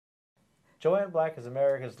Joanne Black is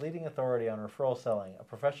America's leading authority on referral selling, a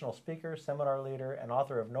professional speaker, seminar leader, and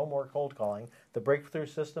author of No More Cold Calling, the breakthrough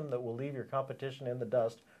system that will leave your competition in the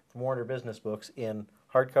dust, from Warner Business Books in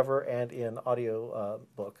hardcover and in audio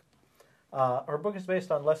book. Her book is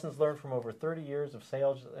based on lessons learned from over 30 years of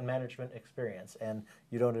sales and management experience, and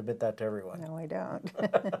you don't admit that to everyone. No, I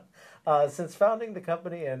don't. Since founding the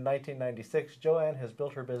company in 1996, Joanne has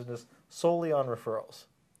built her business solely on referrals.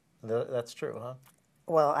 That's true, huh?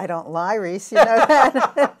 Well, I don't lie, Reese. You know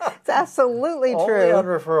that. It's absolutely true. Only on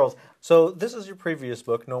referrals. So this is your previous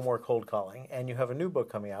book, No More Cold Calling, and you have a new book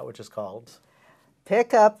coming out, which is called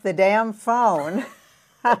Pick Up the Damn Phone.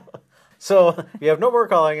 So you have no more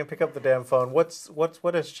calling and pick up the damn phone.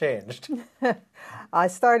 What has changed? I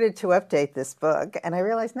started to update this book, and I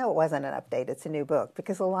realized, no, it wasn't an update. It's a new book,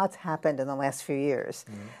 because a lot's happened in the last few years.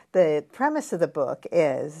 Mm-hmm. The premise of the book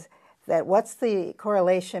is that what's the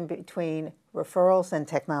correlation between referrals and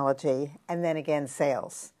technology, and then again,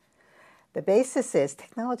 sales. The basis is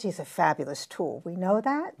technology is a fabulous tool. We know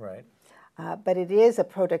that. Right. But it is a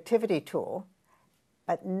productivity tool.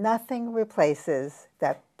 But nothing replaces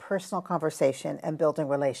that personal conversation and building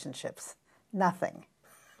relationships. Nothing.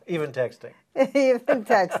 Even texting. Even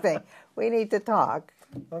texting. We need to talk.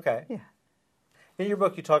 Okay. Yeah. In your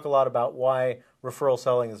book, you talk a lot about why referral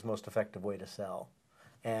selling is the most effective way to sell.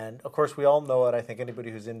 And, of course, we all know it. I think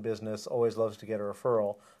anybody who's in business always loves to get a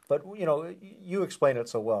referral. But, you know, you explain it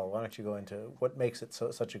so well. Why don't you go into what makes it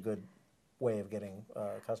such a good way of getting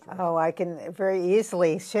customers? Oh, I can very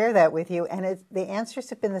easily share that with you. And the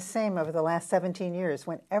answers have been the same over the last 17 years.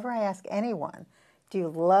 Whenever I ask anyone, do you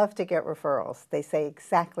love to get referrals? They say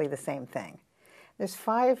exactly the same thing. There's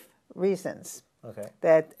 5 reasons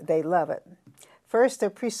that they love it. First,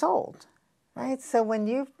 they're pre-sold, right? So when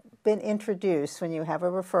you've been introduced, when you have a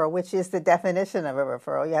referral, which is the definition of a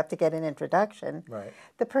referral, you have to get an introduction. Right.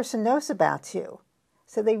 The person knows about you.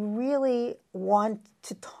 So they really want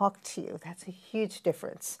to talk to you. That's a huge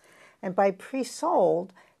difference. And by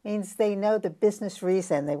pre-sold means they know the business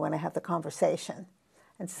reason they want to have the conversation.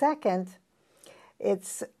 And second,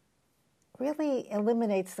 it's really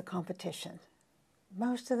eliminates the competition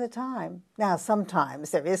most of the time. Now,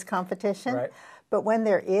 sometimes there is competition, right. But when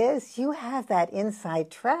there is, you have that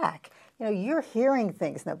inside track. You know, you're hearing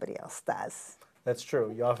things nobody else does. That's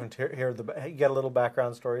true. You often hear you get a little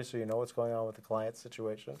background story, so you know what's going on with the client's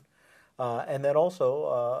situation, and then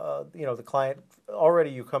also, you know, the client already.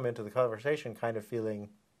 You come into the conversation kind of feeling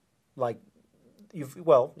like you've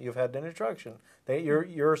had an introduction.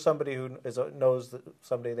 You're somebody who knows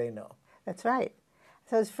somebody they know. That's right.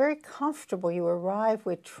 So it's very comfortable. You arrive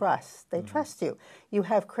with trust. They trust you. You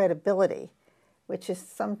have credibility, which is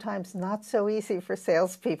sometimes not so easy for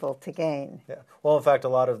salespeople to gain. Yeah. Well, in fact, a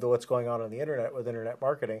lot of what's going on the internet with internet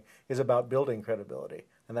marketing is about building credibility,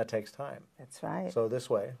 and that takes time. That's right. So this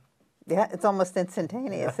way. Yeah, it's almost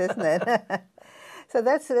instantaneous, isn't it? So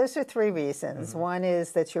those are 3 reasons. Mm-hmm. One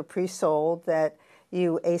is that you're pre-sold, that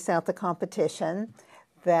you ace out the competition,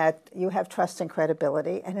 that you have trust and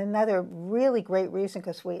credibility, and another really great reason,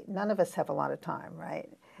 because none of us have a lot of time, right?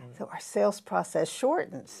 So our sales process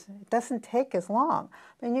shortens. It doesn't take as long.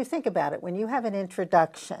 I mean, you think about it. When you have an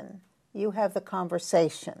introduction, you have the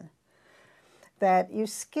conversation, that you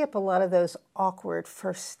skip a lot of those awkward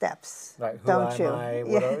first steps, right. Don't you? Who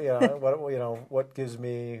am I? What gives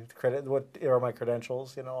me credit? What are my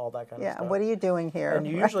credentials? You know, all that kind of stuff. Yeah, what are you doing here? And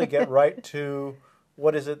you usually get right to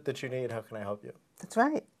what is it that you need? How can I help you? That's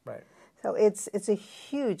right. Right. So it's a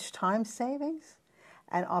huge time savings.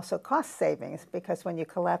 And also cost savings, because when you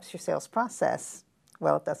collapse your sales process,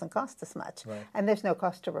 well, it doesn't cost as much. Right. And there's no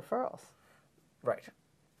cost to referrals. Right.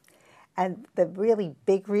 And the really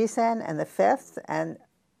big reason, and the 5th, and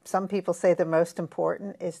some people say the most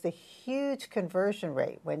important, is the huge conversion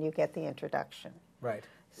rate when you get the introduction. Right.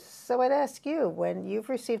 So I'd ask you, when you've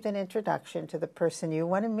received an introduction to the person you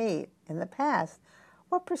want to meet in the past,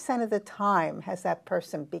 what % of the time has that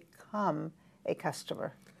person become a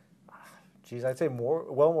customer? Geez, I'd say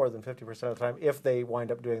well more than 50% of the time if they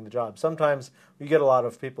wind up doing the job. Sometimes you get a lot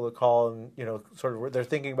of people who call and, you know, sort of they're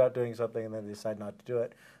thinking about doing something and then they decide not to do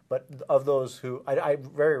it. But of those who, I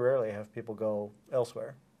very rarely have people go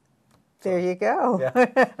elsewhere. So, there you go.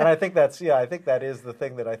 Yeah. And I think that is the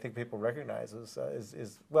thing that I think people recognize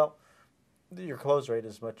is well, your close rate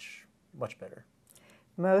is much better.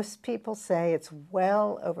 Most people say it's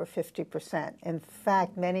well over 50%. In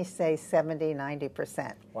fact, many say 70,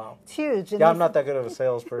 90%. Wow. It's huge. Yeah, I'm not that good of a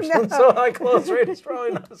salesperson, so my close rate is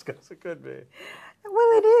probably not as good as it could be.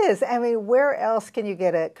 Well, it is. I mean, where else can you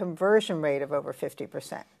get a conversion rate of over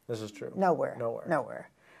 50%? This is true. Nowhere.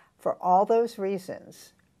 For all those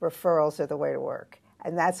reasons, referrals are the way to work.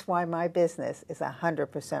 And that's why my business is 100%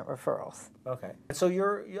 referrals. Okay. And so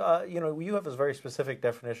you have a very specific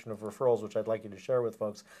definition of referrals, which I'd like you to share with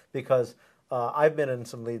folks, because I've been in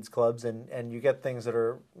some leads clubs, and you get things that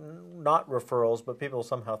are not referrals, but people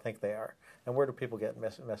somehow think they are. And where do people get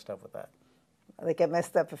messed up with that? They get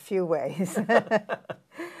messed up a few ways.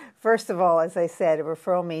 First of all, as I said, a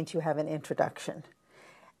referral means you have an introduction.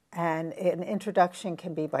 And an introduction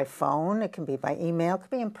can be by phone, it can be by email, it could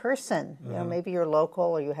be in person. You know, maybe you're local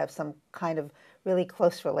or you have some kind of really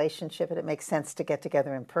close relationship and it makes sense to get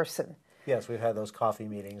together in person. Yes, we've had those coffee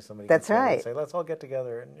meetings. Somebody That's right. Say, let's all get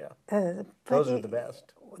together, and those are the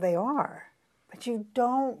best. They are. But you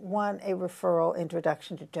don't want a referral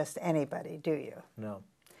introduction to just anybody, do you? No.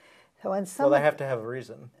 So when Well, they have to have a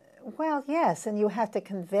reason. Well, yes, and you have to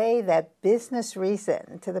convey that business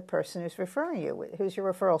reason to the person who's referring you, who's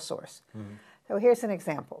your referral source. So here's an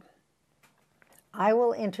example. I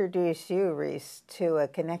will introduce you, Reese, to a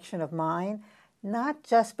connection of mine, not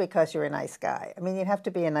just because you're a nice guy. I mean, you'd have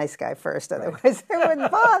to be a nice guy first, otherwise I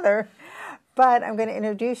wouldn't bother. But I'm going to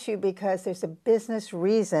introduce you because there's a business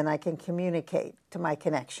reason I can communicate to my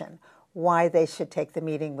connection, why they should take the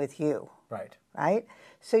meeting with you. Right. Right?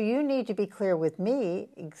 So you need to be clear with me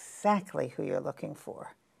exactly who you're looking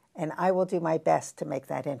for. And I will do my best to make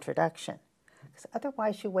that introduction. Because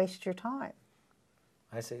otherwise you waste your time.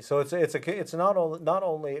 I see. So it's not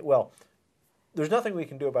only well, there's nothing we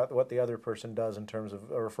can do about what the other person does in terms of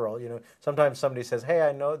a referral. You know, sometimes somebody says, "Hey,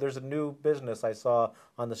 I know there's a new business I saw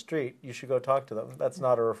on the street. You should go talk to them." That's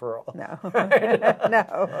not a referral. No.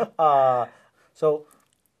 No. So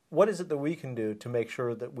what is it that we can do to make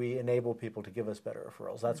sure that we enable people to give us better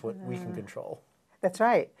referrals? That's what we can control. That's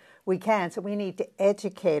right. We can. So we need to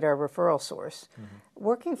educate our referral source,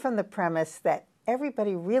 working from the premise that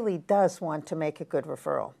everybody really does want to make a good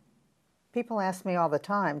referral. People ask me all the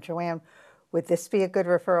time, Joanne, would this be a good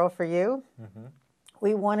referral for you?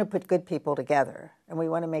 We want to put good people together, and we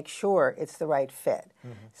want to make sure it's the right fit.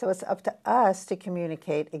 So it's up to us to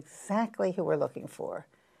communicate exactly who we're looking for.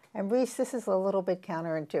 And Reese, this is a little bit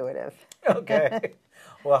counterintuitive. Okay.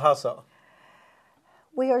 Well, how so?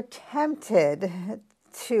 We are tempted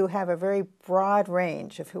to have a very broad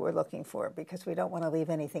range of who we're looking for because we don't want to leave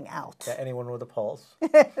anything out. Yeah, anyone with a pulse?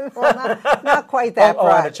 Well, not quite that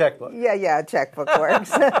broad. And a checkbook. Yeah, a checkbook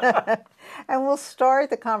works. And we'll start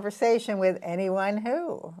the conversation with anyone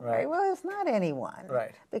who. Right? Well, it's not anyone.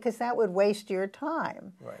 Right. Because that would waste your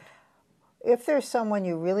time. Right. If there's someone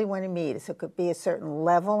you really want to meet, so it could be a certain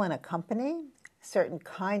level in a company, certain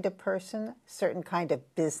kind of person, certain kind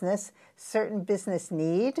of business, certain business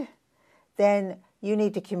need, then you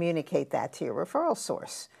need to communicate that to your referral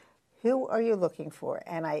source. Who are you looking for?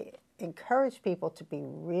 And I encourage people to be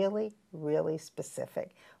really, really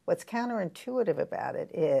specific. What's counterintuitive about it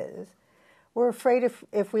is we're afraid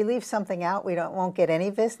if we leave something out, we won't get any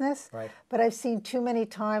business. Right. But I've seen too many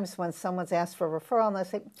times when someone's asked for a referral and they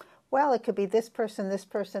say, well, it could be this person, this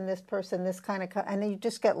person, this person, this kind of, and you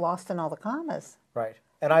just get lost in all the commas. Right.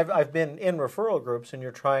 And I've been in referral groups, and you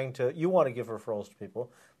want to give referrals to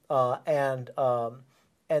people, and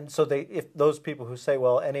so if those people who say,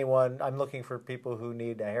 well, I'm looking for people who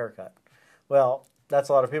need a haircut. Well, that's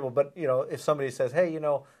a lot of people. But if somebody says, hey,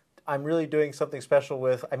 I'm really doing something special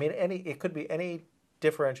with, it could be any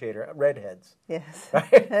differentiator, redheads. Yes.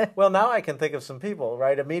 Right? Well, now I can think of some people,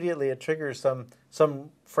 right? Immediately it triggers some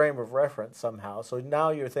frame of reference somehow. So now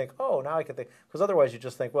you think, oh, now I can think, because otherwise you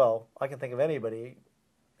just think, well, I can think of anybody,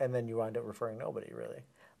 and then you wind up referring nobody, really.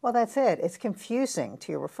 Well, that's it. It's confusing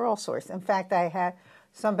to your referral source. In fact, I had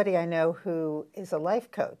somebody I know who is a life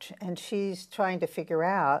coach, and she's trying to figure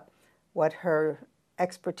out what her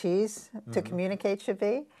expertise to communicate should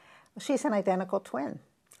be. Well, she's an identical twin.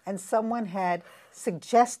 And someone had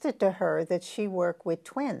suggested to her that she work with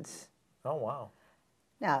twins. Oh, wow.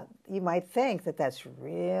 Now, you might think that that's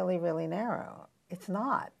really, really narrow. It's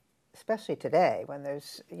not, especially today when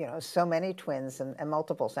there's, so many twins and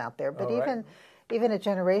multiples out there. But even a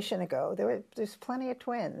generation ago, there's plenty of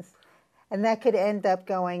twins. And that could end up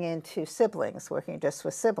going into siblings, working just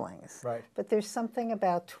with siblings. Right. But there's something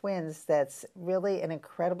about twins that's really an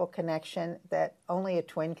incredible connection that only a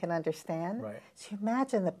twin can understand. Right. So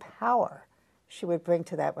imagine the power she would bring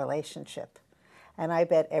to that relationship. And I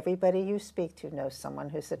bet everybody you speak to knows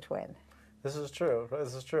someone who's a twin. This is true.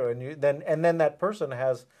 And then that person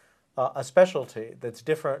has a specialty that's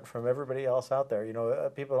different from everybody else out there.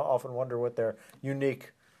 People often wonder what their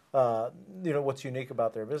unique, what's unique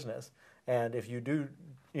about their business. And if you do,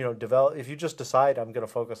 if you just decide I'm going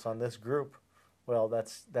to focus on this group, well,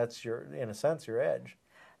 that's your, in a sense, your edge.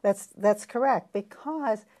 That's correct,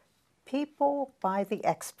 because people buy the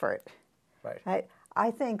expert. Right.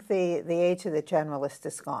 I think the age of the generalist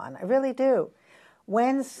is gone. I really do.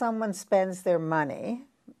 When someone spends their money,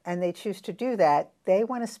 and they choose to do that, they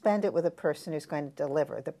want to spend it with a person who's going to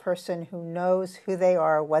deliver, the person who knows who they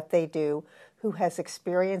are, what they do, who has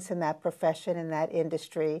experience in that profession, in that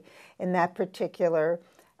industry, in that particular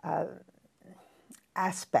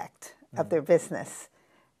aspect of their business.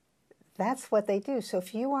 That's what they do. So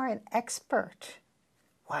if you are an expert,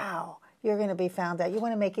 wow, you're going to be found out. You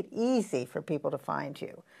want to make it easy for people to find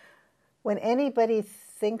you. When anybody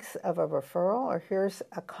thinks of a referral or here's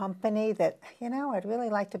a company that, I'd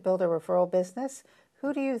really like to build a referral business,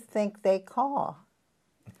 who do you think they call?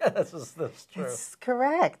 That's true. That's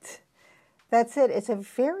correct. That's it. It's a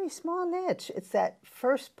very small niche. It's that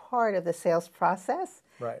first part of the sales process.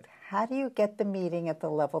 Right. How do you get the meeting at the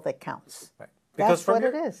level that counts? Right. Because that's what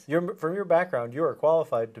it is. From your background, you are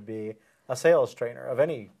qualified to be a sales trainer of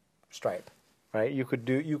any stripe, right? You could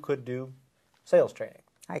do sales training.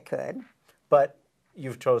 I could. But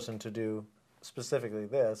you've chosen to do specifically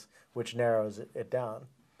this, which narrows it down.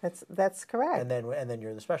 That's correct. And then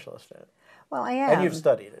you're the specialist in it. Well, I am. And you've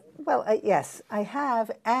studied it. Well, yes, I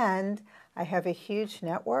have, and I have a huge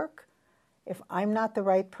network. If I'm not the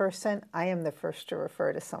right person, I am the first to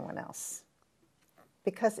refer to someone else.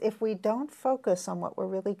 Because if we don't focus on what we're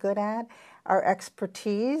really good at, our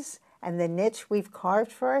expertise, and the niche we've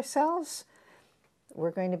carved for ourselves, we're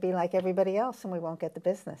going to be like everybody else, and we won't get the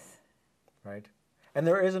business. Right. And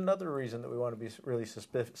there is another reason that we want to be really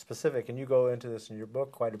specific, and you go into this in your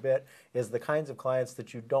book quite a bit, is the kinds of clients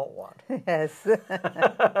that you don't want. Yes.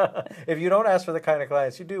 If you don't ask for the kind of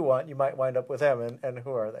clients you do want, you might wind up with them, and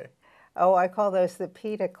who are they? Oh, I call those the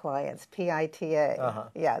PITA clients, P-I-T-A. Uh-huh.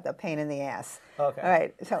 Yeah, the pain in the ass. Okay. All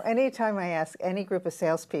right, so anytime I ask any group of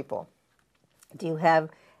salespeople, do you have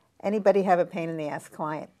anybody have a pain in the ass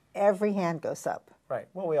client? Every hand goes up. Right,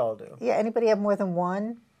 well, we all do. Yeah, anybody have more than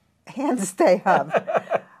one? Hands stay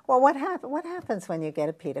up. Well, what happens when you get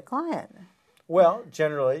a PITA client? Well,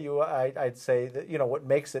 generally, I'd say that what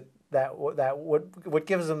makes it what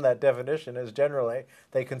gives them that definition is generally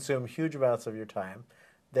they consume huge amounts of your time,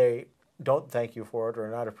 they don't thank you for it or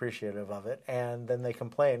are not appreciative of it, and then they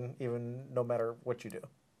complain even no matter what you do.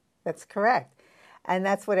 That's correct. And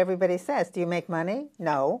that's what everybody says. Do you make money?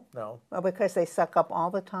 No. No. Well, because they suck up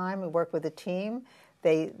all the time. We work with a team.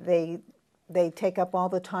 They take up all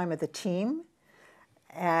the time of the team,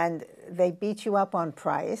 and they beat you up on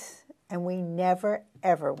price, and we never,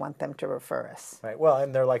 ever want them to refer us. Right. Well,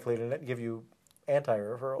 and they're likely to give you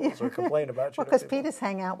anti-referrals or complain about you. Well, because PITAs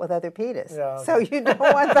hang out with other PITAs. Yeah, okay. So you don't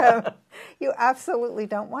want them. You absolutely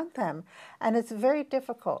don't want them. And it's very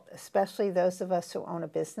difficult, especially those of us who own a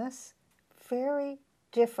business, very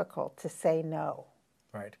difficult to say no.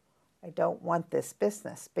 Right. I don't want this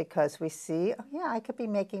business because we see, oh yeah, I could be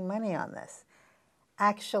making money on this.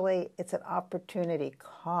 Actually, it's an opportunity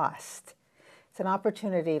cost. It's an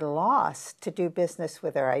opportunity lost to do business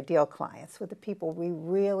with our ideal clients, with the people we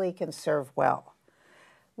really can serve well.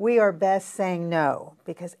 We are best saying no,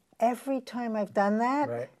 because every time I've done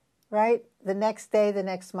that, right, the next day, the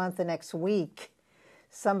next month, the next week,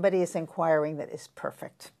 somebody is inquiring that is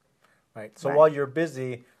perfect. Right. So while you're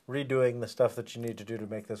busy redoing the stuff that you need to do to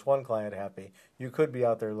make this one client happy, you could be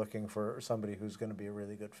out there looking for somebody who's going to be a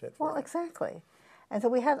really good fit for you. Well, exactly. And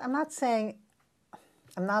so I'm not saying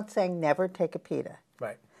never take a PITA.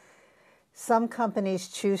 Right. Some companies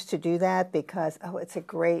choose to do that because, it's a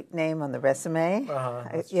great name on the resume,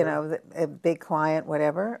 a big client,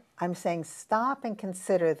 whatever. I'm saying stop and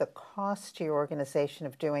consider the cost to your organization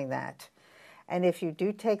of doing that. And if you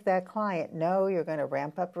do take that client, know you're going to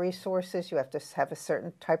ramp up resources. You have to have a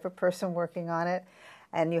certain type of person working on it.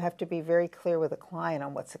 And you have to be very clear with the client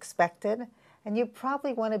on what's expected. And you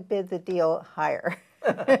probably want to bid the deal higher.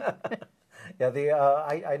 Yeah,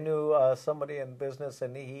 I knew somebody in business,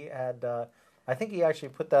 and he had, I think he actually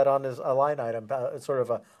put that on a line item, sort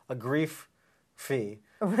of a grief fee.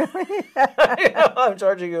 Really? I'm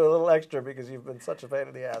charging you a little extra because you've been such a pain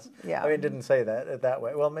in the ass. Yeah. I mean, he didn't say that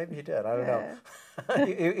way. Well, maybe he did. I don't know.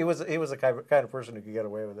 He was a kind of person who could get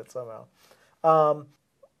away with it somehow.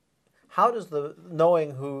 How does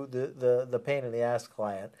knowing who the pain in the ass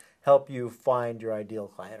client help you find your ideal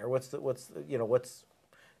client, or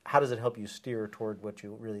how does it help you steer toward what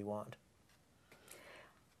you really want?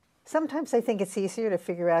 Sometimes I think it's easier to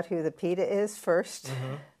figure out who the PITA is first.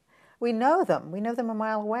 Mm-hmm. We know them. We know them a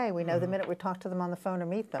mile away. We know the minute we talk to them on the phone or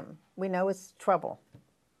meet them. We know it's trouble.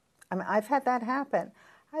 I mean, I've had that happen.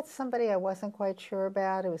 I had somebody I wasn't quite sure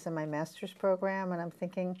about. It was in my master's program, and I'm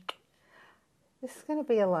thinking, this is going to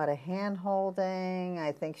be a lot of hand-holding.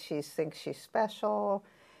 I think she thinks she's special.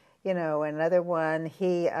 Another one,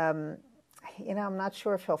 he I'm not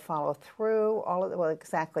sure if he'll follow through. All of it, well,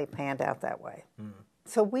 exactly panned out that way.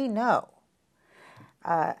 So we know.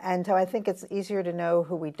 And so I think it's easier to know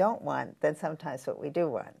who we don't want than sometimes what we do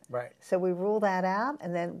want. Right. So we rule that out,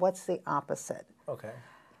 and then what's the opposite? Okay.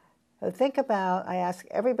 So I ask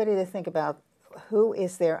everybody to think about who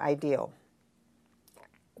is their ideal.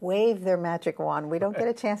 Wave their magic wand. We don't get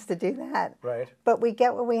a chance to do that. Right. But we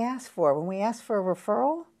get what we ask for. When we ask for a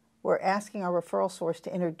referral, we're asking our referral source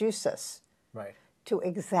to introduce us Right. to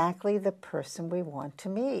exactly the person we want to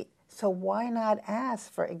meet. So why not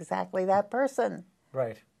ask for exactly that person?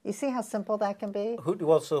 Right. You see how simple that can be?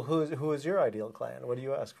 So who is your ideal client? What do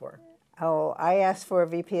you ask for? Oh, I ask for a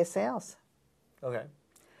VP of sales Okay.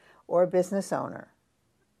 or a business owner,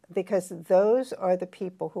 because those are the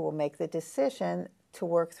people who will make the decision to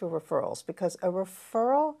work through referrals, because a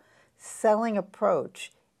referral selling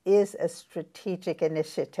approach is a strategic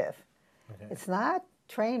initiative. Okay. It's not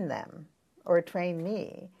train them or train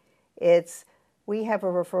me. It's we have a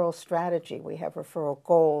referral strategy. We have referral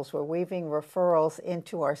goals. We're weaving referrals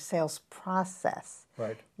into our sales process.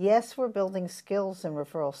 Right. Yes, we're building skills in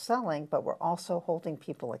referral selling, but we're also holding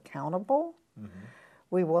people accountable.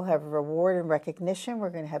 We will have reward and recognition. We're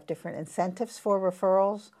going to have different incentives for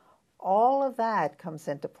referrals. All of that comes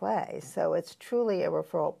into play. So it's truly a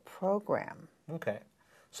referral program. Okay.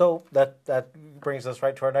 So that brings us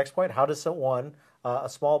right to our next point. How does a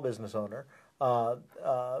small business owner,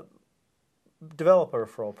 develop a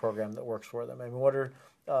referral program that works for them? I mean,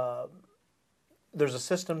 there's a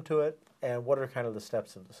system to it, and what are kind of the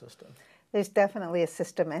steps of the system? There's definitely a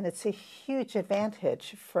system, and it's a huge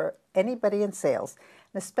advantage for anybody in sales,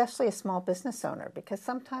 and especially a small business owner, because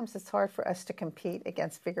sometimes it's hard for us to compete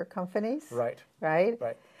against bigger companies. Right. Right?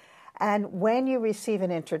 Right. And when you receive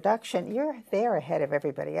an introduction, you're there ahead of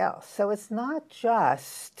everybody else. So it's not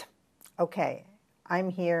just, okay, I'm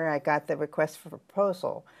here, I got the request for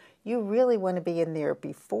proposal. You really want to be in there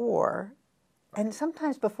before, and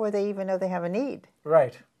sometimes before they even know they have a need.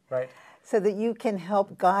 Right. Right. So that you can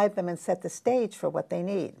help guide them and set the stage for what they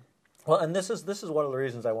need. Well, and this is one of the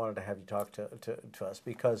reasons I wanted to have you talk to us,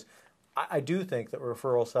 because I do think that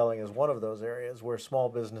referral selling is one of those areas where small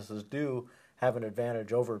businesses do have an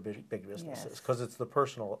advantage over big businesses, because it's the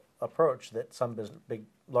personal approach that some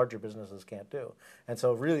larger businesses can't do. And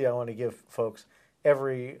so really I want to give folks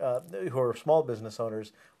who are small business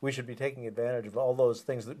owners, we should be taking advantage of all those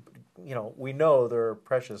things that, we know there are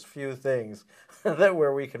precious few things that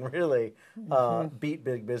where we can really beat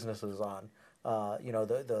big businesses on.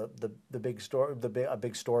 The big store, a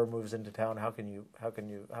big store moves into town. How can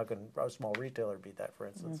a small retailer beat that, for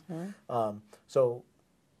instance? So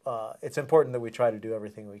it's important that we try to do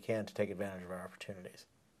everything we can to take advantage of our opportunities.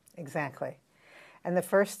 Exactly. And the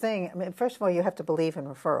first thing, first of all, you have to believe in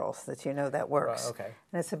referrals, that you know that works. Okay.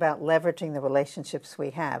 And it's about leveraging the relationships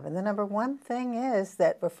we have. And the number one thing is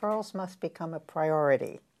that referrals must become a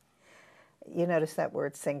priority. You notice that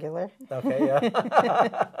word singular? Okay,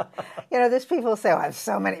 yeah. There's people who say, I have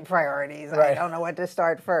so many priorities, Right. I don't know what to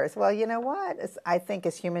start first. Well, you know what? I think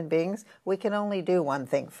as human beings, we can only do one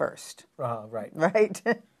thing first. Right. Right?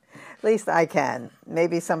 At least I can.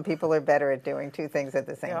 Maybe some people are better at doing two things at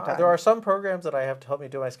the same time. There are some programs that I have to help me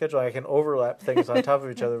do my schedule. I can overlap things on top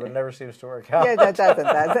of each other, but it never seems to work out. Yeah, that doesn't,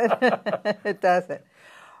 does it? It doesn't.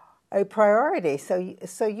 A priority. So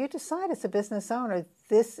you decide as a business owner,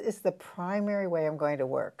 this is the primary way I'm going to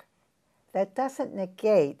work. That doesn't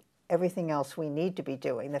negate everything else we need to be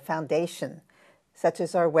doing, the foundation, such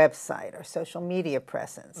as our website, our social media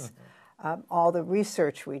presence, all the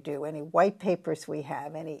research we do, any white papers we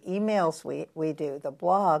have, any emails we do, the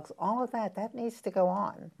blogs, all of that needs to go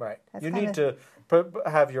on. Right. That's you need to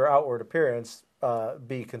have your outward appearance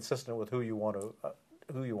be consistent with who you want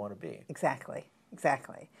to be. Exactly.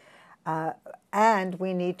 And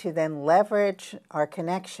we need to then leverage our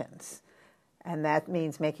connections. And that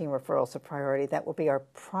means making referrals a priority. That will be our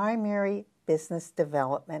primary business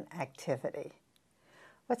development activity.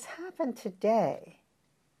 What's happened today,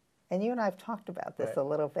 and you and I have talked about this a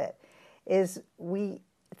little bit, is we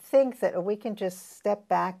think that we can just step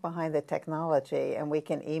back behind the technology and we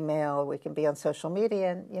can email, we can be on social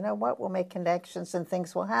media, and you know what, we'll make connections and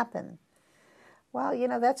things will happen. Well,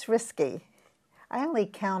 that's risky. I only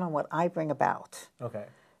count on what I bring about. Okay.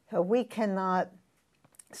 So we cannot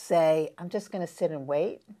say, I'm just going to sit and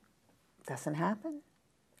wait. It doesn't happen.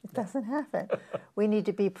 It doesn't happen. We need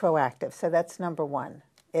to be proactive. So that's number one.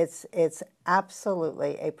 It's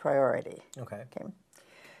absolutely a priority. Okay.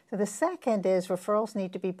 So the second is referrals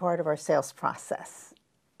need to be part of our sales process.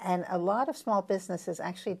 And a lot of small businesses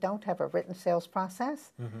actually don't have a written sales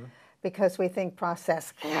process. because we think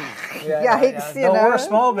process. Yeah, Yikes! No, we're a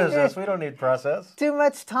small business. We don't need process. Too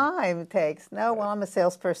much time it takes. No, well, I'm a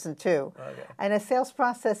salesperson too, Okay. and a sales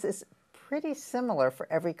process is pretty similar for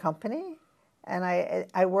every company. And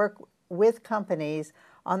I work with companies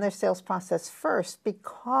on their sales process first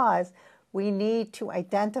because we need to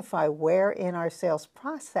identify where in our sales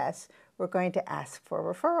process we're going to ask for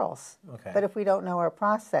referrals. Okay. But if we don't know our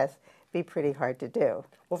process, it'd be pretty hard to do.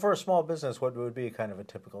 Well, for a small business, what would be kind of a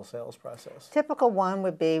typical sales process? Typical one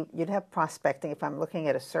would be you'd have prospecting. If I'm looking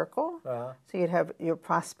at a circle, so you'd have your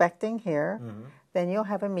prospecting here, then you'll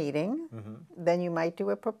have a meeting, then you might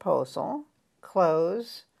do a proposal,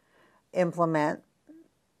 close, implement,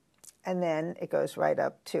 and then it goes right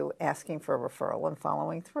up to asking for a referral and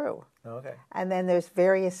following through. Okay. And then there's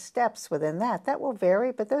various steps within that. That will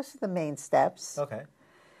vary, but those are the main steps. Okay.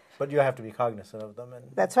 But you have to be cognizant of them.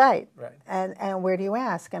 That's right. Right. And where do you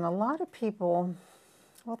ask? And a lot of people,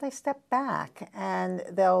 well, they step back and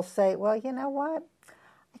they'll say, well, you know what?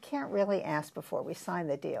 I can't really ask before we sign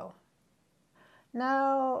the deal.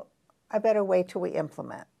 No, I better wait till we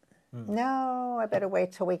implement. No, I better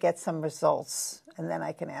wait till we get some results, and then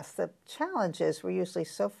I can ask. The challenge is we're usually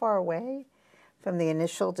so far away from the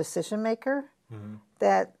initial decision maker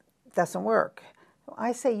that doesn't work. So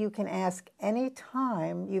I say you can ask any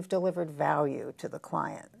time you've delivered value to the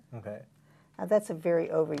client. Okay. Now, that's a very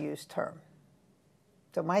overused term.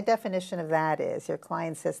 So my definition of that is your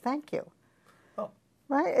client says thank you. Oh.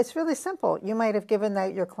 Right? It's really simple. You might have given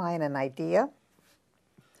your client an idea,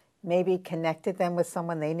 maybe connected them with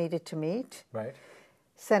someone they needed to meet, Right.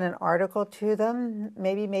 sent an article to them,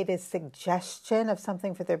 maybe made a suggestion of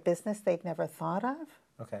something for their business they'd never thought of.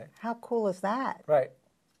 Okay. How cool is that? Right.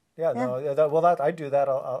 Yeah. No. Yeah, I do that.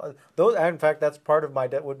 Those. In fact, that's part of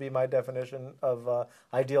would be my definition of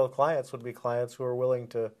ideal clients. Would be clients who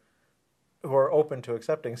are open to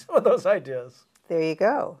accepting some of those ideas. There you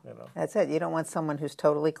go. You know. That's it. You don't want someone who's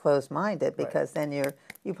totally closed-minded because then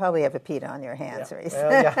you probably have a PETA on your hands, Reese.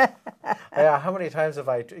 Yeah. Yeah. How many times have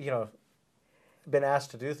I, been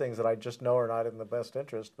asked to do things that I just know are not in the best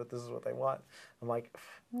interest, but this is what they want. I'm like,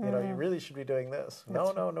 you really should be doing this.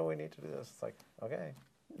 No, we need to do this. It's like, okay.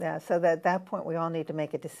 Yeah, so at that point we all need to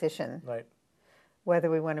make a decision Right. whether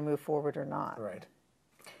we want to move forward or not. Right.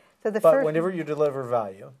 So But whenever you deliver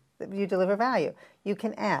value. You deliver value. You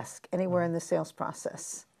can ask anywhere in the sales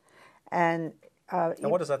process. And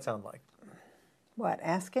what does that sound like? What,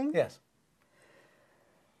 asking? Yes.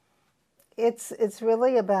 It's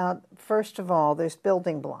really about, first of all, there's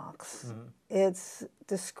building blocks. It's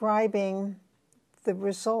describing the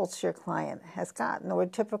results your client has gotten or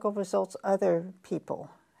typical results other people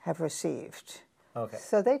have received. Okay.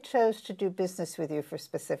 So they chose to do business with you for a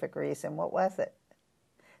specific reason. What was it?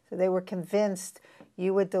 So they were convinced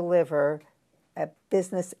you would deliver a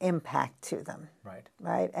business impact to them. Right.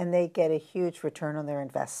 Right? And they get a huge return on their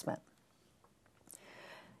investment.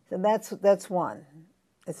 So that's one.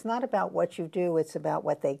 It's not about what you do, it's about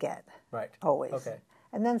what they get. Right. Always. Okay.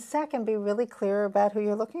 And then second, be really clear about who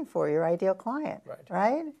you're looking for, your ideal client. Right.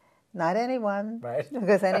 Right? Not anyone. Right.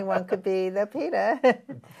 Because anyone could be the PETA.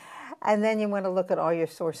 And then you want to look at all your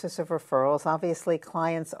sources of referrals. Obviously,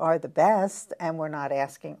 clients are the best, and we're not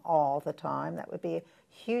asking all the time. That would be a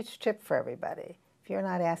huge tip for everybody. If you're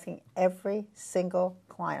not asking every single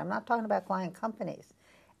client, I'm not talking about client companies,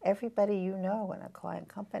 everybody you know in a client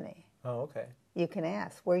company. Oh, okay. You can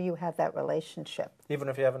ask where you have that relationship. Even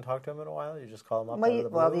if you haven't talked to them in a while, you just call them up.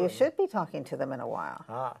 Well, you should be talking to them in a while.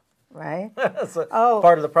 Ah. Right? That's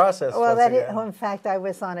part of the process. Well, in fact, I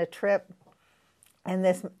was on a trip. And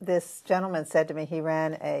this gentleman said to me, he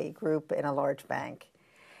ran a group in a large bank.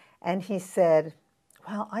 And he said,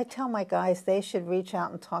 well, I tell my guys they should reach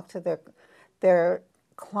out and talk to their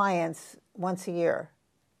clients once a year.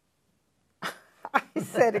 I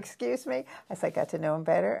said, excuse me? I said, I got to know him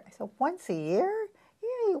better. I said, once a year?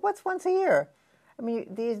 Yeah, what's once a year? I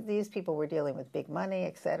mean, these people were dealing with big money,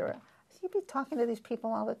 et cetera. I said, you'd be talking to these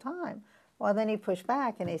people all the time. Well, then he pushed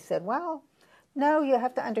back and he said, well, no, you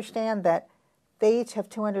have to understand that they each have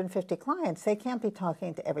 250 clients. They can't be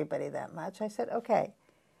talking to everybody that much. I said, okay,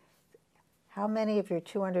 how many of your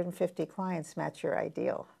 250 clients match your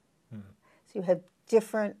ideal? So you have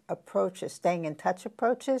different approaches, staying in touch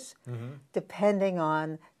approaches, depending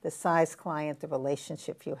on the size client, the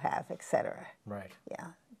relationship you have, et cetera. Right. Yeah.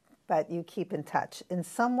 But you keep in touch in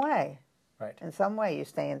some way. Right. In some way you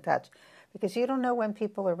stay in touch because you don't know when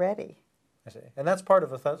people are ready. I see. And that's part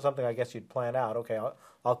of something I guess you'd plan out. Okay,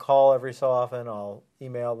 I'll call every so often. I'll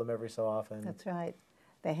email them every so often. That's right.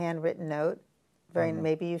 The handwritten note.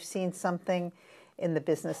 Maybe you've seen something in the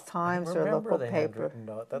Business Times or remember local the paper. handwritten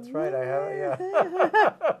note. That's right. I have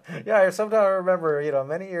it. Yeah. Yeah. Somehow I remember.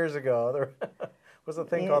 Many years ago there was a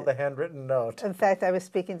thing called the handwritten note. In fact, I was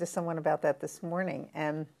speaking to someone about that this morning,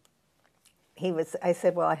 and I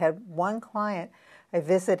said, well, I had one client I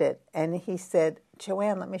visited, and he said,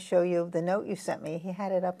 Joanne, let me show you the note you sent me. He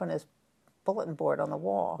had it up on his bulletin board on the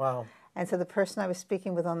wall. Wow. And so the person I was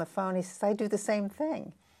speaking with on the phone, he says, I do the same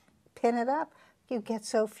thing. Pin it up. You get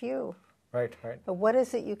so few. Right, right. But what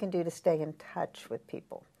is it you can do to stay in touch with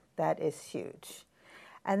people? That is huge.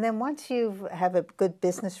 And then once you have a good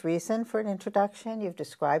business reason for an introduction, you've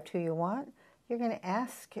described who you want, you're going to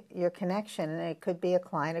ask your connection, and it could be a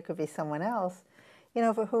client, it could be someone else,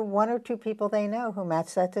 for who one or two people they know who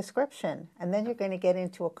match that description. And then you're going to get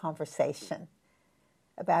into a conversation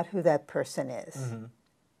about who that person is. Mm-hmm.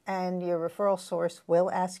 And your referral source will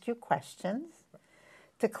ask you questions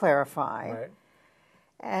to clarify. Right.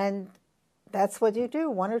 And that's what you do,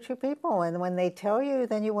 one or two people. And when they tell you,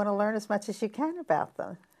 then you want to learn as much as you can about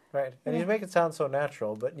them. Right. And you make it sound so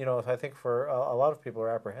natural, but, I think for a lot of people are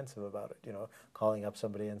apprehensive about it, calling up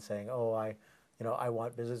somebody and saying, oh, I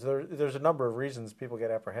want business. There's a number of reasons people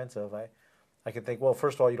get apprehensive. I could think, well,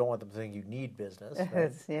 first of all, you don't want them to think you need business.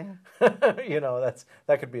 Right? Yeah.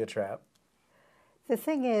 That could be a trap. The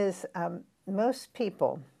thing is, most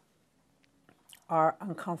people are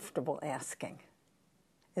uncomfortable asking.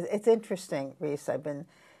 It's interesting, Reese. I've been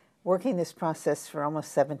working this process for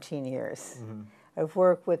almost 17 years. Mm-hmm. I've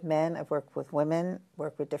worked with men, I've worked with women,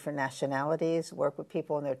 worked with different nationalities, worked with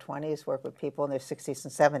people in their 20s, worked with people in their 60s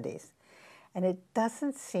and 70s. And it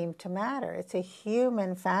doesn't seem to matter. It's a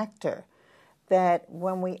human factor that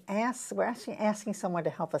when we ask, we're actually asking someone to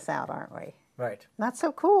help us out, aren't we? Right. Not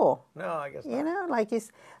so cool. No, I guess not. Like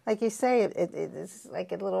you say, it's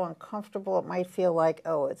like a little uncomfortable. It might feel like,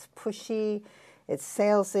 oh, it's pushy, it's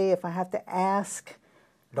salesy. If I have to ask,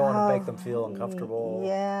 you don't want to make them feel uncomfortable.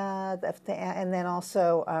 Yeah, and then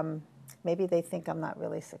also maybe they think I'm not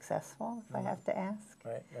really successful if I have to ask.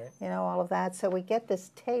 Right. All of that. So we get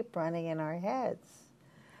this tape running in our heads,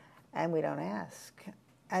 and we don't ask.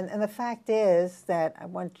 And the fact is that I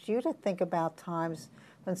want you to think about times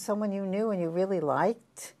when someone you knew and you really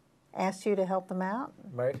liked asked you to help them out.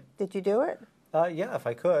 Right. Did you do it? Yeah, if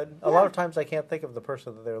I could. A lot of times I can't think of the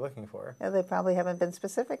person that they're looking for. Yeah, they probably haven't been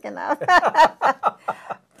specific enough.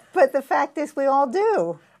 But the fact is we all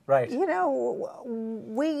do. Right.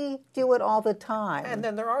 We do it all the time. And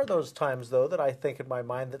then there are those times, though, that I think in my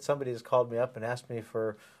mind that somebody has called me up and asked me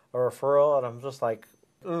for a referral, and I'm just like,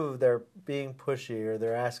 ooh, they're being pushy, or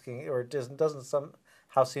they're asking, or it doesn't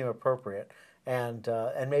somehow seem appropriate. And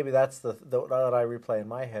maybe that's the that I replay in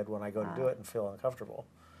my head when I go to do it and feel uncomfortable.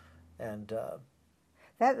 And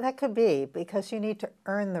that could be because you need to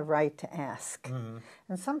earn the right to ask. Mm-hmm.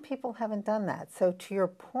 And some people haven't done that. So to your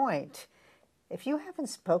point, if you haven't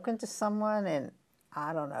spoken to someone in,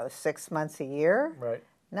 6 months, a year, right.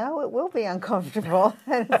 No, it will be uncomfortable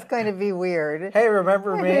and it's going to be weird. Hey,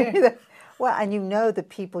 remember me? Well, and the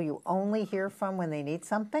people you only hear from when they need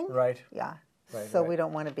something. Right. Yeah. Right, so right. We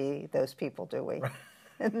don't want to be those people, do we?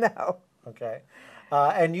 Right. No. Okay.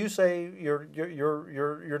 And you say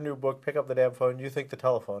your new book, Pick Up the Damn Phone, you think the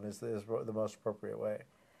telephone is the most appropriate way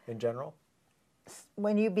in general?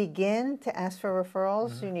 When you begin to ask for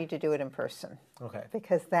referrals, mm-hmm. you need to do it in person. Okay.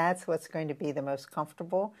 Because that's what's going to be the most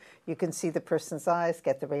comfortable. You can see the person's eyes,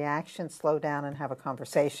 get the reaction, slow down, and have a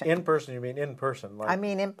conversation. In person, you mean in person? I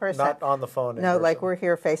mean in person. Not on the phone in No, person. like we're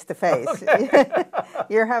here face to face. Okay.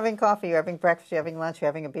 You're having coffee, you're having breakfast, you're having lunch, you're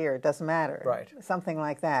having a beer. It doesn't matter. Right. Something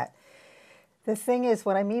like that. The thing is,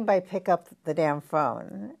 what I mean by pick up the damn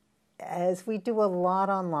phone, is we do a lot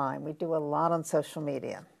online. We do a lot on social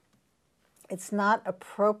media. It's not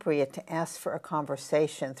appropriate to ask for a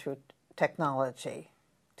conversation through technology,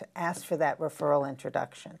 to ask for that referral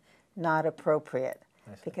introduction. Not appropriate,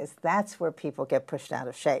 because that's where people get pushed out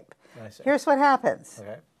of shape. Here's what happens.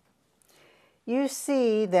 Okay. You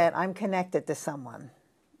see that I'm connected to someone,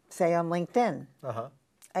 say on LinkedIn,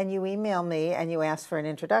 and you email me and you ask for an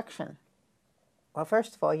introduction. Well,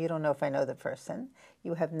 first of all, you don't know if I know the person.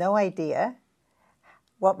 You have no idea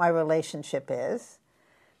what my relationship is.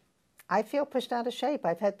 I feel pushed out of shape.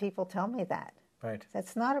 I've had people tell me that. Right.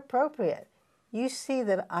 That's not appropriate. You see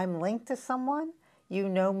that I'm linked to someone, you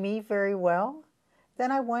know me very well,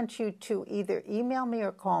 then I want you to either email me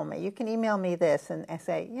or call me. You can email me this and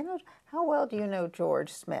say, how well do you know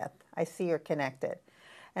George Smith? I see you're connected.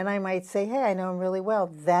 And I might say, hey, I know him really well.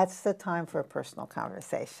 That's the time for a personal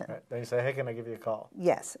conversation. Right. Then you say, hey, can I give you a call?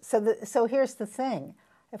 Yes. So here's the thing.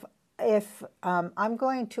 If I'm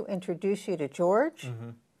going to introduce you to George, mm-hmm.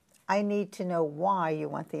 I need to know why you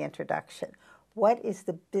want the introduction. What is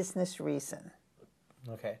the business reason?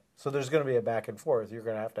 Okay. So there's going to be a back and forth. You're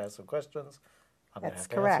going to have to ask some questions. I'm going to have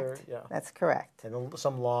to answer. Yeah. That's correct. And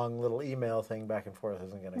some long little email thing back and forth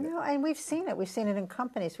isn't going to get... No, and we've seen it. We've seen it in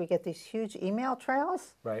companies. We get these huge email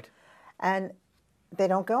trails. Right. And they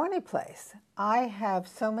don't go anyplace. I have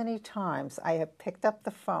so many times, I have picked up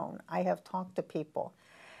the phone. I have talked to people.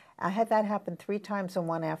 I had that happen 3 times in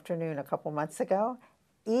one afternoon a couple months ago.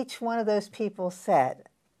 Each one of those people said,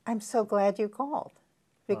 I'm so glad you called,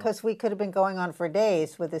 because we could have been going on for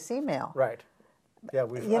days with this email. Right. Yeah,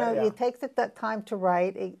 you take the time to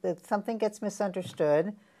write. If something gets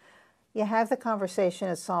misunderstood, you have the conversation.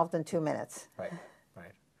 It's solved in 2 minutes. Right,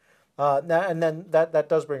 right. Now, and then that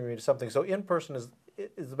does bring me to something. So in person is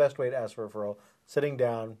the best way to ask for a referral. Sitting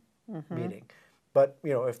down, meeting. But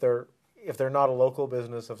if they're not a local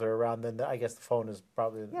business, if they're around, then I guess the phone is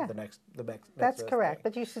probably the next. That's correct.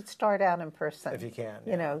 But you should start out in person if you can.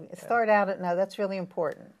 Start out at that's really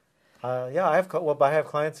important. Yeah, I have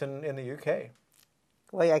clients in the UK.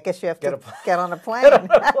 Well, I guess you have to get on a plane.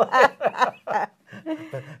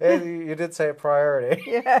 You did say a priority.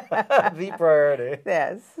 Yeah. The priority.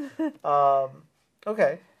 Yes.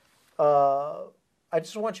 Okay. I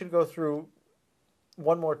just want you to go through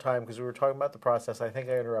one more time, because we were talking about the process. I think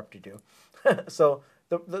I interrupted you. So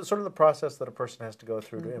the sort of the process that a person has to go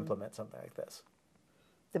through to implement something like this.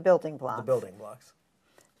 The building blocks. The building blocks.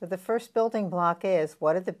 So the first building block is,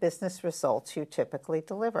 what are the business results you typically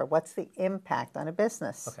deliver? What's the impact on a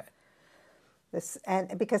business? Okay.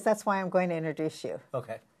 And because that's why I'm going to introduce you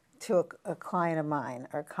to a client of mine,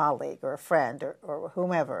 or a colleague, or a friend, or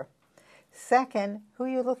whomever. Second, who are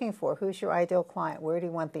you looking for? Who's your ideal client? Where do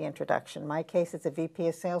you want the introduction? In my case, it's a VP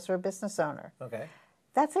of sales or a business owner. Okay.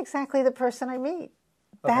 That's exactly the person I meet.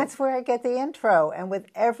 That's where I get the intro. And with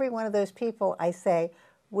every one of those people, I say,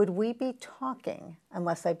 would we be talking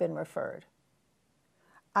unless I've been referred?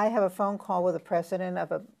 I have a phone call with the president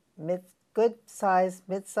of a mid-sized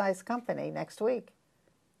company next week.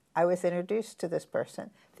 I was introduced to this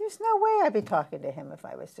person. There's no way I'd be talking to him if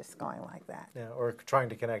I was just going like that. Yeah, or trying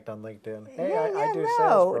to connect on LinkedIn. Hey, I do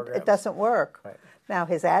sales programs. It doesn't work. Right. Now,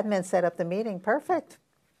 his admin set up the meeting. Perfect.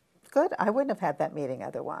 Good. I wouldn't have had that meeting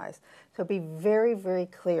otherwise. So be very, very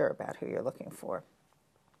clear about who you're looking for.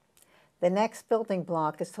 The next building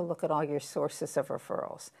block is to look at all your sources of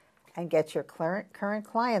referrals and get your current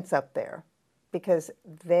clients up there, because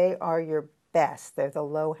they are your best. They're the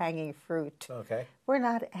low-hanging fruit. Okay. We're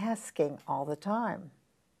not asking all the time.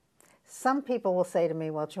 Some people will say to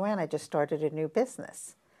me, well, Joanne, I just started a new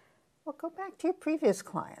business. Well, go back to your previous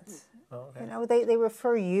clients. Oh, okay. They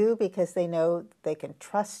refer you because they know they can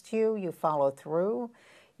trust you. You follow through.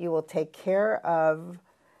 You will take care of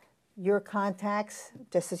your contacts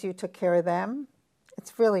just as you took care of them.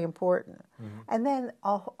 It's really important. And then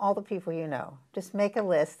all the people you know. Just make a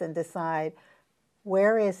list and decide,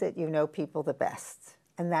 where is it you know people the best?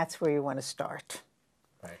 And that's where you want to start.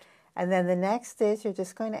 Right. And then the next is, you're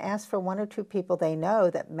just going to ask for 1 or 2 people they know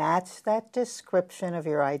that match that description of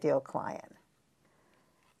your ideal client.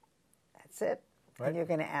 That's it. Right. And you're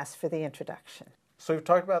going to ask for the introduction. So you've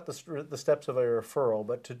talked about the steps of a referral,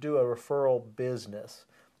 but to do a referral business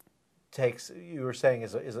takes, you were saying,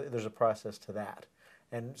 there's a process to that.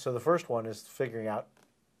 And so the first one is figuring out,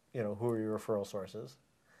 who are your referral sources,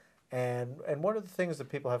 and what are the things that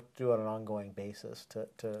people have to do on an ongoing basis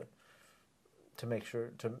to make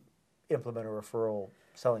sure to implement a referral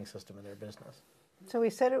selling system in their business. So we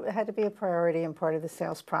said it had to be a priority and part of the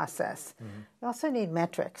sales process. You also need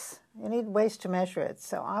metrics. You need ways to measure it.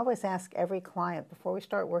 So I always ask every client before we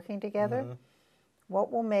start working together,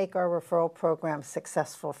 what will make our referral program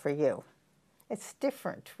successful for you? It's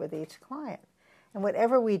different with each client. And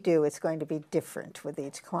whatever we do, it's going to be different with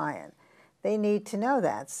each client. They need to know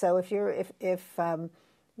that. So if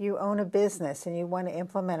you own a business and you want to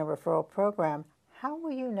implement a referral program, how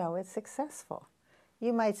will you know it's successful?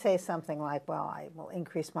 You might say something like, well, I will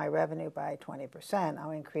increase my revenue by 20%.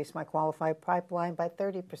 I'll increase my qualified pipeline by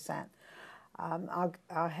 30%. I'll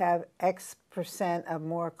have X percent of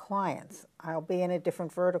more clients. I'll be in a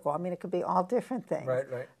different vertical. I mean, it could be all different things.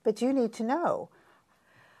 Right. But you need to know.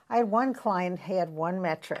 I had one client, he had one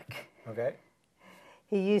metric. Okay.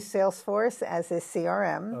 He used Salesforce as his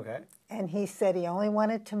CRM. Okay. And he said he only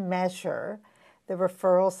wanted to measure the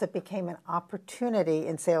referrals that became an opportunity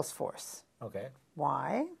in Salesforce. Okay.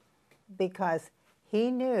 Why? Because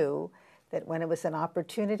he knew that when it was an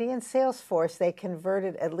opportunity in Salesforce, they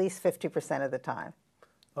converted at least 50% of the time.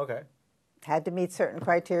 Okay. Had to meet certain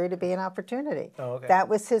criteria to be an opportunity. Oh, okay. That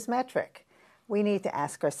was his metric. we need to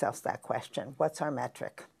ask ourselves that question. What's our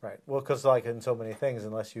metric? Right. Well, because like in so many things,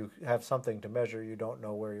 unless you have something to measure, you don't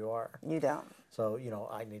know where you are. You don't. So,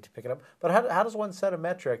 I need to pick it up. But how does one set a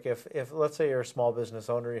metric if let's say you're a small business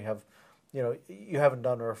owner, you haven't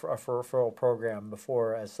done a referral program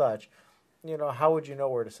before as such, how would you know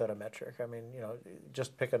where to set a metric? I mean,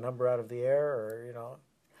 just pick a number out of the air or.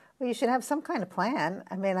 Well, you should have some kind of plan.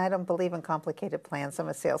 I mean, I don't believe in complicated plans. I'm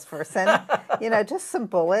a salesperson. Just some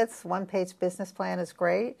bullets. One-page business plan is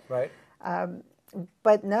great. Right.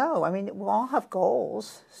 But no, I mean, we all have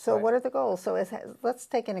goals. So Right. what are the goals? So let's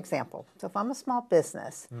take an example. So if I'm a small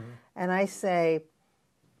business and I say,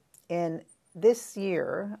 in this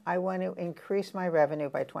year, I want to increase my revenue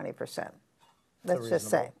by 20%. Let's just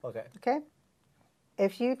say. Okay.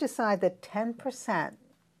 If you decide that 10%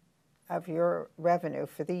 of your revenue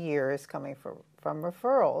for the year is coming from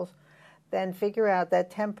referrals, then figure out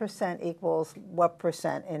that 10% equals what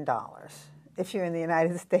percent in dollars. If you're in the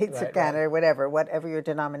United States or Canada or whatever your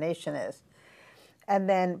denomination is. And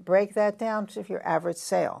then break that down to your average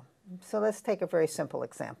sale. So let's take a very simple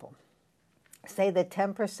example. Say that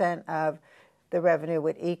 10% of the revenue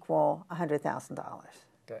would equal $100,000.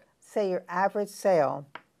 Okay. Say your average sale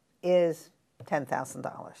is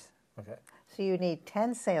 $10,000. Okay. So you need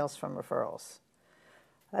 10 sales from referrals.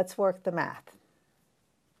 Let's work the math.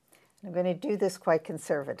 I'm going to do this quite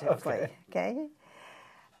conservatively. Okay?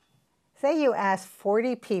 Say you ask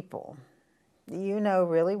 40 people you know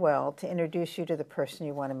really well to introduce you to the person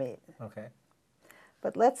you want to meet. Okay.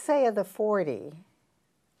 But let's say of the 40,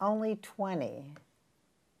 only 20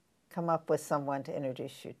 come up with someone to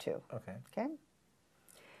introduce you to. Okay. Okay?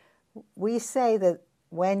 We say that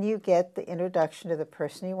when you get the introduction to the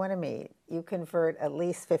person you want to meet, you convert at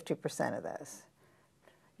least 50% of those.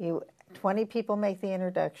 20 people make the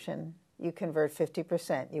introduction, you convert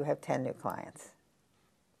 50%, you have 10 new clients.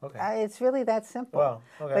 Okay. It's really that simple. Well,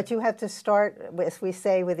 okay. But you have to start, as we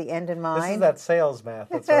say, with the end in mind. This is that sales math.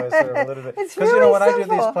 That's why I was sort of a little bit. It's Because really when I do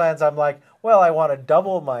simple. these plans, I'm like, well, I want to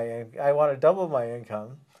double my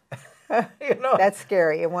income. That's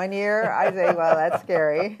scary. In 1 year, I say, well, that's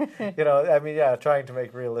scary. I mean, yeah, trying to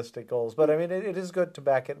make realistic goals. But I mean, it is good to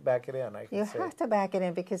back it in. You have to back it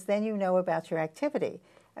in because then you know about your activity.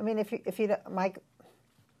 I mean, if you don't,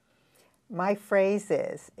 my phrase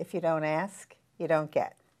is, if you don't ask, you don't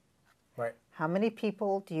get. Right. How many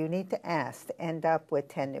people do you need to ask to end up with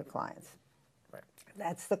 10 new clients? Right.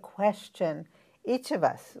 That's the question. Each of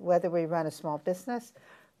us, whether we run a small business,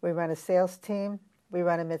 we run a sales team, we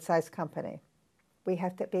run a mid-sized company, we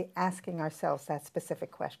have to be asking ourselves that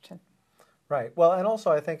specific question. Right. Well, and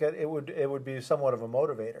also I think it would be somewhat of a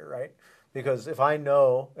motivator, right? Because if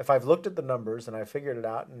I've looked at the numbers and I figured it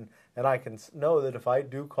out, and I can know that if I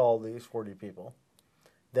do call these 40 people,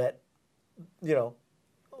 that,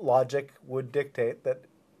 logic would dictate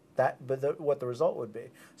what the result would be.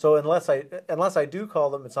 So unless I do call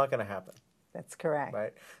them, it's not going to happen. That's correct.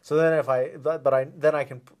 Right. So then then I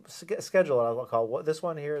can schedule it. I'll call this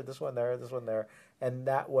one here, this one there, and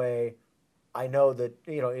that way, I know that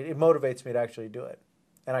it motivates me to actually do it,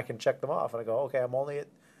 and I can check them off. And I go, okay, I'm only at.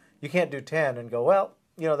 You can't do 10 and go, well,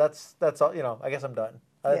 that's all. I guess I'm done.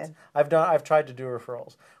 I've tried to do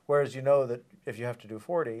referrals. Whereas that if you have to do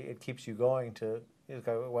 40, it keeps you going to. You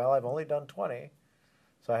go, well, I've only done 20,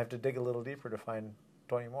 so I have to dig a little deeper to find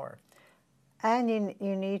 20 more. And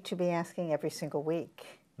you need to be asking every single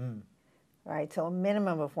week, right? So a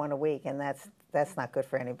minimum of one a week, and that's not good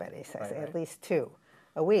for anybody. So Right. at least 2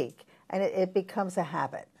 a week, and it becomes a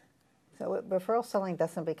habit. So referral selling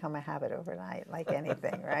doesn't become a habit overnight, like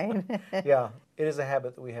anything, right? Yeah, it is a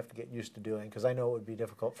habit that we have to get used to doing because I know it would be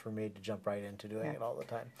difficult for me to jump right into doing it all the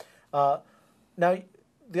time. Now,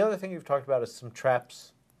 the other thing you've talked about is some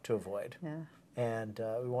traps to avoid. Yeah. And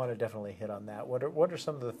we want to definitely hit on that. What are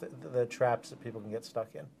some of the traps that people can get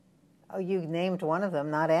stuck in? Oh, you named one of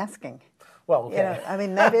them, not asking. Well, okay. I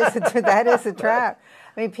mean, that is a trap.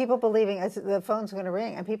 I mean, people believing the phone's going to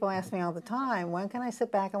ring, and people ask me all the time, when can I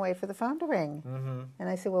sit back and wait for the phone to ring? Mm-hmm. And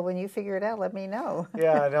I say, well, when you figure it out, let me know.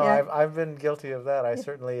 Yeah, no, I've been guilty of that. I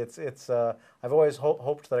certainly, I've always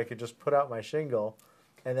hoped that I could just put out my shingle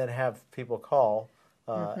and then have people call,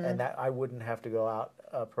 and that I wouldn't have to go out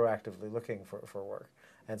proactively looking for work.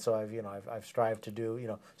 And so I've strived to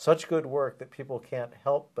do such good work that people can't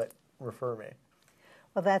help but refer me.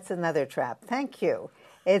 Well, that's another trap. Thank you.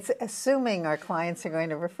 It's assuming our clients are going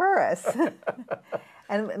to refer us.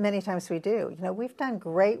 And many times we do. We've done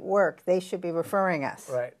great work. They should be referring us.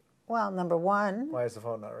 Right. Well, number one, Why is the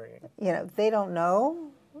phone not ringing? They don't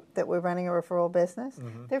know that we're running a referral business.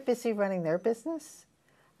 Mm-hmm. They're busy running their business.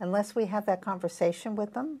 unless we have that conversation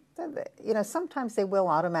with them, sometimes they will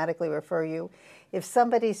automatically refer you. If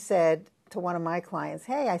somebody said to one of my clients,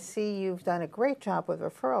 hey, I see you've done a great job with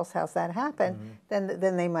referrals, how's that happen?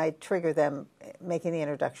 Then they might trigger them making the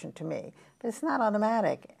introduction to me. But it's not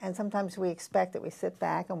automatic. And sometimes we expect that we sit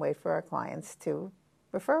back and wait for our clients to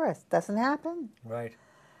refer us. Doesn't happen. Right.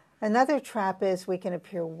 Another trap is we can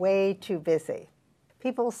appear way too busy.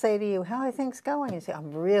 People say to you, how are things going? You say,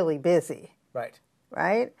 I'm really busy. Right.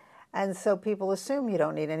 Right? And so people assume you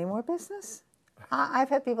don't need any more business. I've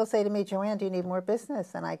had people say to me, Joanne, do you need more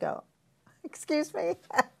business? And I go, excuse me?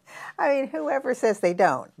 I mean, whoever says they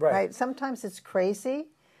don't, right? Sometimes it's crazy,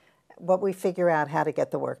 but we figure out how to get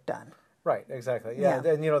the work done. Right, exactly. Yeah,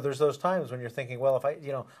 and there's those times when you're thinking, well, if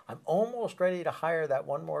I'm almost ready to hire that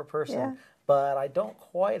one more person, but I don't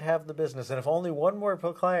quite have the business. And if only one more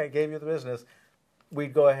client gave you the business,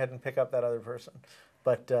 we'd go ahead and pick up that other person.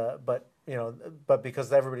 But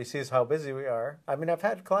because everybody sees how busy we are. I mean, I've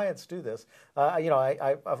had clients do this.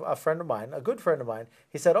 A friend of mine, a good friend of mine,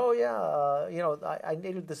 he said, oh, yeah, I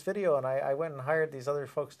needed this video, and I went and hired these other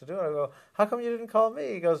folks to do it. I go, how come you didn't call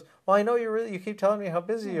me? He goes, well, I know you keep telling me how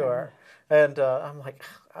busy you are. And I'm like,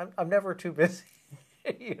 I'm never too busy,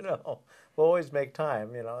 We'll always make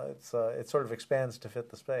time, it sort of expands to fit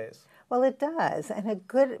the space. Well, it does. And a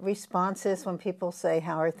good response is when people say,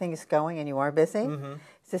 how are things going, and you are busy,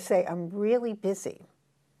 to say, I'm really busy,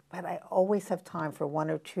 but I always have time for one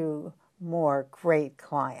or two more great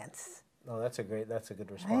clients. Oh, that's a good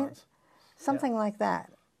response. Right? Something like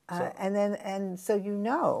that. And so you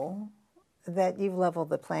know that you've leveled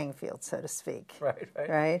the playing field, so to speak.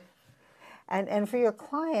 Right? And for your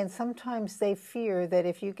clients, sometimes they fear that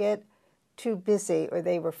if you get too busy or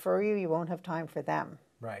they refer you, you won't have time for them.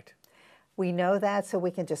 Right. We know that, so we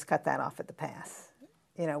can just cut that off at the pass.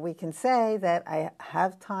 We can say that I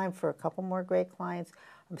have time for a couple more great clients.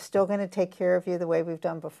 I'm still going to take care of you the way we've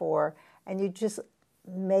done before, and you just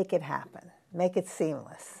make it happen. Make it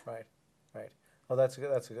seamless. Right. Well, that's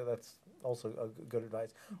also a good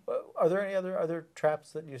advice. Are there any other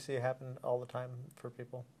traps that you see happen all the time for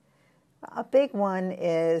people? A big one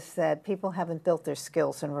is that people haven't built their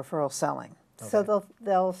skills in referral selling. Okay. So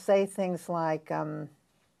they'll say things like,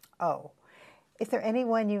 is there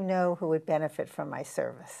anyone you know who would benefit from my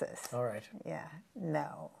services? All right. Yeah,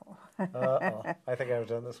 no. I think I've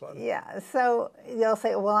done this one. Yeah, so they'll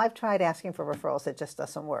say, well, I've tried asking for referrals, it just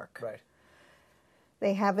doesn't work. Right.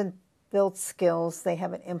 They haven't built skills, they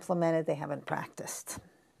haven't implemented, they haven't practiced.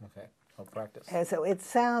 Okay. Practice. And so it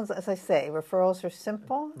sounds, as I say, referrals are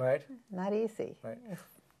simple, right? Not easy. Right.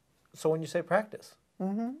 So when you say practice,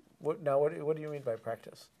 what do you mean by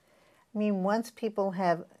practice? I mean, once people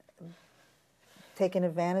have taken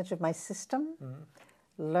advantage of my system,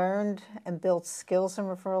 learned and built skills in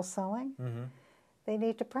referral selling, they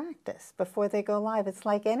need to practice before they go live. It's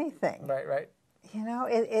like anything. Right.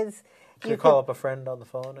 It is. So you call up a friend on the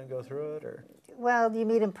phone and go through it, or? Well, you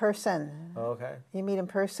meet in person. Oh, okay. You meet in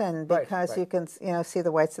person because you can, see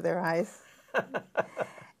the whites of their eyes.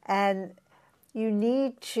 And you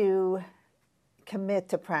need to commit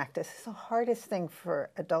to practice. It's the hardest thing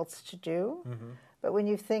for adults to do. But when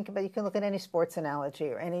you think about it, you can look at any sports analogy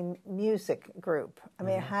or any music group. I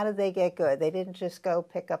mean, how did they get good? They didn't just go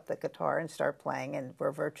pick up the guitar and start playing and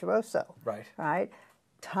were virtuoso. Right?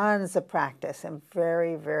 Tons of practice and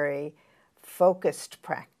very, very focused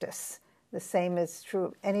practice. The same is true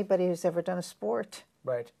of anybody who's ever done a sport.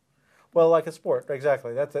 Right. Well, like a sport,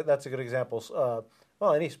 exactly. That's a good example.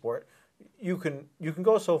 Well, any sport, you can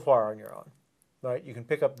go so far on your own, right? You can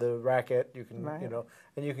pick up the racket, you can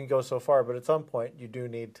and you can go so far. But at some point, you do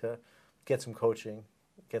need to get some coaching,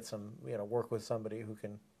 get some work with somebody who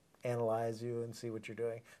can analyze you and see what you're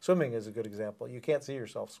doing. Swimming is a good example. You can't see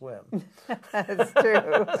yourself swim. That's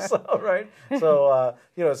true. So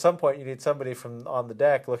at some point you need somebody from on the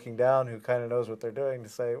deck looking down who kind of knows what they're doing to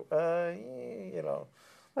say,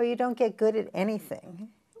 Well, you don't get good at anything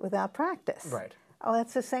without practice. Right. Oh,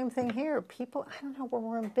 that's the same thing here. People, I don't know, when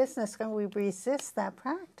we're in business, we resist that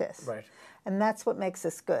practice. Right. And that's what makes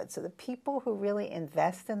us good. So the people who really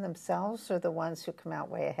invest in themselves are the ones who come out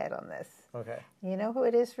way ahead on this. Okay. You know who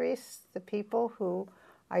it is, Reese? The people who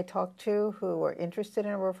I talk to who are interested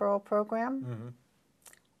in a referral program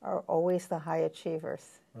are always the high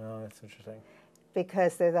achievers. Oh, that's interesting.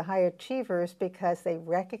 Because they're the high achievers because they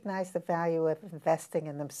recognize the value of investing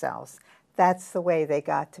in themselves. That's the way they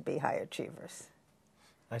got to be high achievers.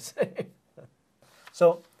 I see.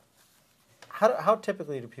 So how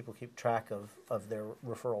typically do people keep track of their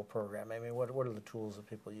referral program? I mean, what are the tools that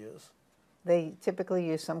people use? They typically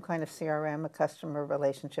use some kind of CRM, a customer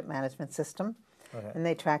relationship management system, and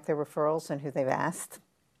they track their referrals and who they've asked.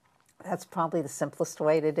 That's probably the simplest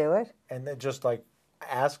way to do it. And then just like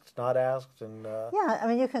asked, not asked, and Yeah, I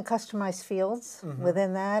mean, you can customize fields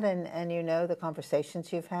within that, and you know the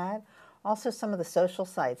conversations you've had. Also, some of the social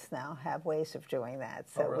sites now have ways of doing that,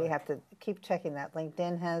 so really? we have to keep checking that.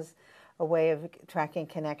 LinkedIn has a way of tracking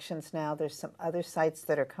connections now. There's some other sites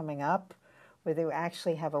that are coming up where they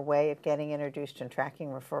actually have a way of getting introduced and tracking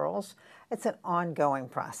referrals. It's an ongoing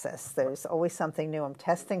process. There's always something new. I'm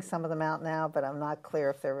testing some of them out now, but I'm not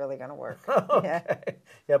clear if they're really going to work. Okay.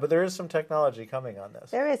 Yeah, but there is some technology coming on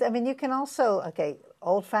this. There is. I mean, you can also, okay,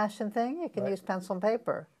 old-fashioned thing, you can Right. use pencil and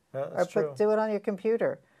paper. Yeah, that's true. Do it on your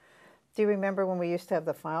computer. Do you remember when we used to have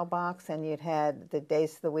the file box and you'd had the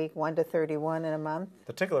days of the week, 1 to 31 in a month?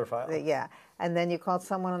 The tickler file. Yeah. And then you called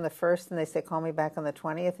someone on the 1st and they say, call me back on the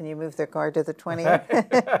 20th, and you move their card to the 20th.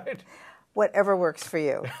 Right. Whatever works for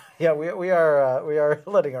you. Yeah, we are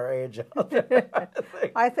letting our age out there, I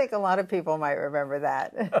think. I think a lot of people might remember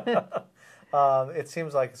that. It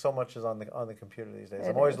seems like so much is on the computer these days.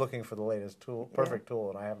 I'm always looking for the latest tool, perfect tool,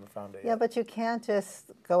 and I haven't found it yet. Yeah, but you can't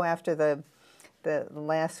just go after the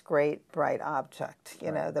last great bright object,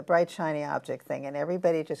 you know, the bright shiny object thing, and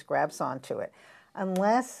everybody just grabs onto it.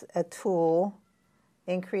 Unless a tool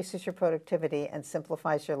increases your productivity and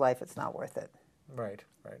simplifies your life, it's not worth it. Right.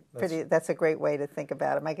 That's a great way to think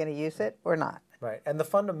about it. Am I going to use it or not? Right, and the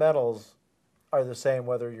fundamentals are the same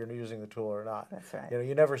whether you're using the tool or not. That's right. You know,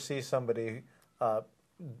 you never see somebody,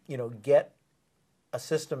 get a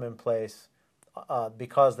system in place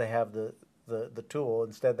because they have the tool.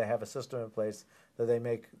 Instead, they have a system in place that they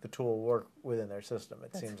make the tool work within their system.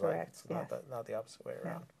 It That's seems correct. like it's not the opposite way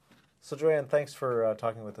around. Yeah. So, Joanne, thanks for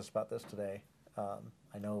talking with us about this today.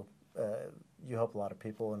 I know you help a lot of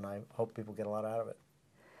people, and I hope people get a lot out of it.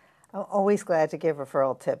 I'm always glad to give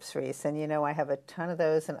referral tips, Reese. And, you know, I have a ton of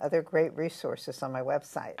those and other great resources on my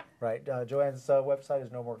website. Right. Joanne's website is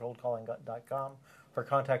nomorecoldcalling.com. Her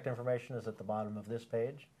contact information is at the bottom of this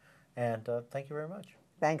page. And thank you very much.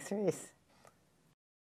 Thanks, Reese.